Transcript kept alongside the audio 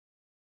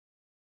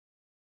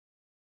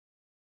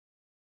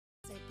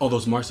All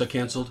those marks I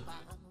canceled,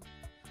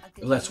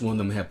 the last one of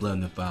them had blood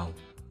in the foul.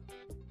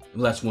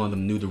 The last one of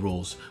them knew the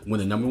rules. When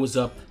the number was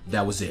up,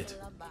 that was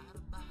it.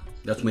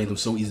 That's what made them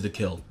so easy to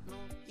kill.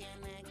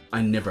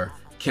 I never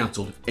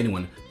canceled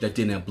anyone that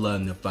didn't have blood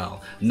in their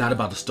file. Not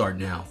about to start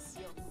now.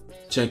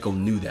 Chenko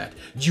knew that.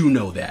 You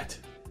know that.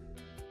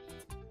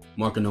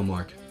 Mark or no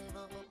mark,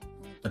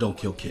 I don't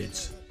kill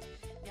kids.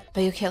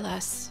 But you kill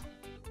us.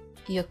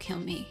 You'll kill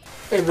me.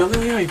 Hey,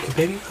 Billy, how are you,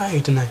 baby? How are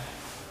you tonight?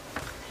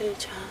 Hey,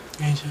 John.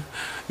 Hey, John.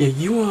 Yeah,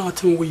 you want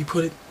to tell me where you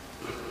put it?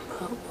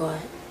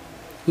 What?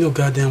 You know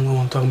goddamn well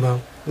what I'm talking about.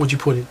 Where'd you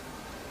put it?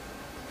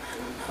 I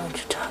don't know what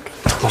you're talking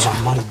about. About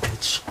my money,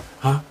 bitch.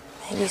 Huh?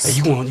 Maybe. Hey,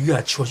 you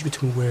got a choice. You can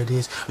tell me where it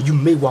is. Or you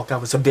may walk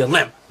out with some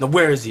limp. Now,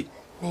 where is it?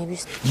 Maybe.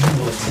 You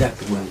know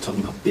exactly what I'm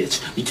talking about,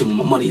 bitch. You tell me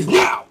my money is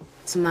now.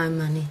 It's my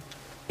money.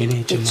 It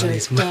ain't your Get money. your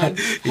It's mine.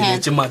 It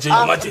ain't your money. It's damn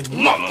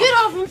your money. Get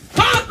off me.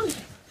 Huh?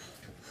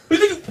 Who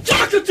you think you're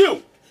talking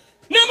to?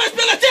 Now I'm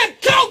spilling a damn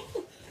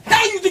coat.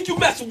 How you think you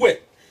messing with?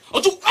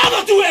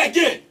 I'll do that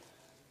again.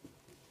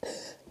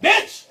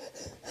 Bitch!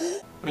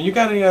 You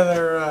got any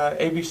other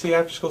ABC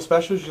after school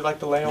specials you'd like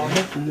to lay on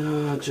me?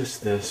 No,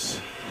 just this.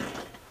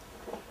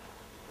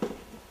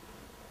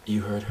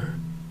 You heard her?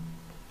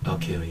 I'll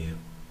kill you.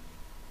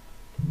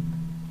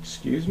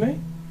 Excuse me?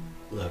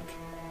 Look,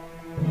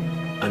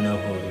 I know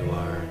who you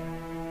are,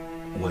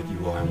 what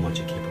you are, and what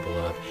you're capable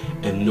of.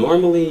 And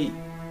normally,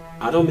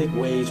 I don't make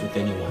waves with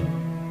anyone.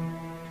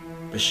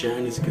 But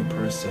Sharon is a good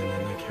person,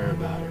 and I care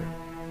about her.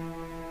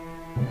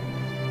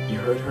 You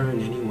hurt her in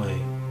any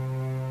way,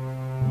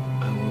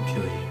 I will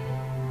kill you.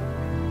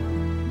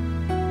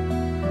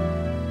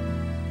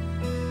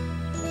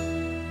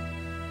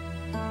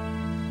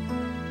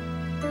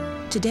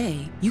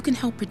 Today, you can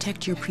help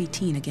protect your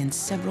preteen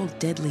against several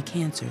deadly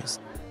cancers.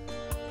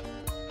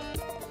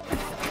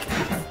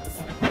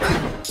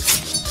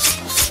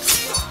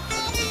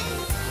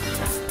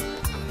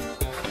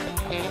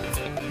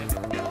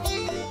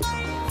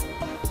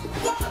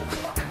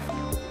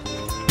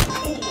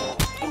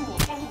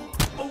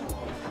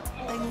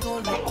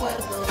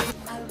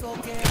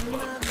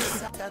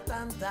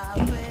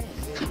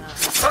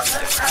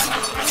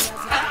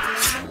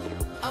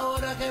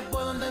 Ahora que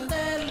puedo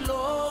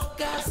entenderlo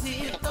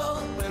casi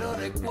todo, pero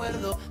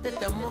recuerdo de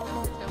este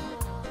amor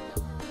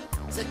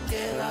se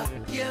queda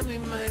aquí en mi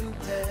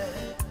mente.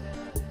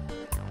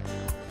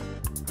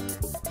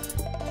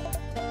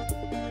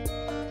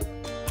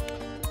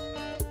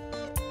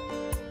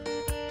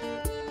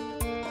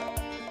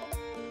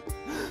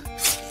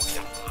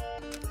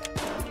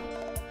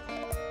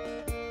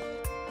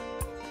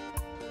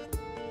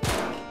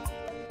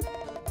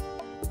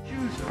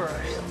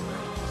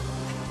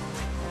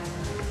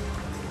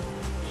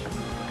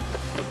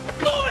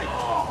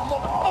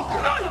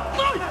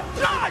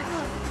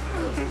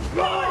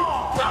 Right!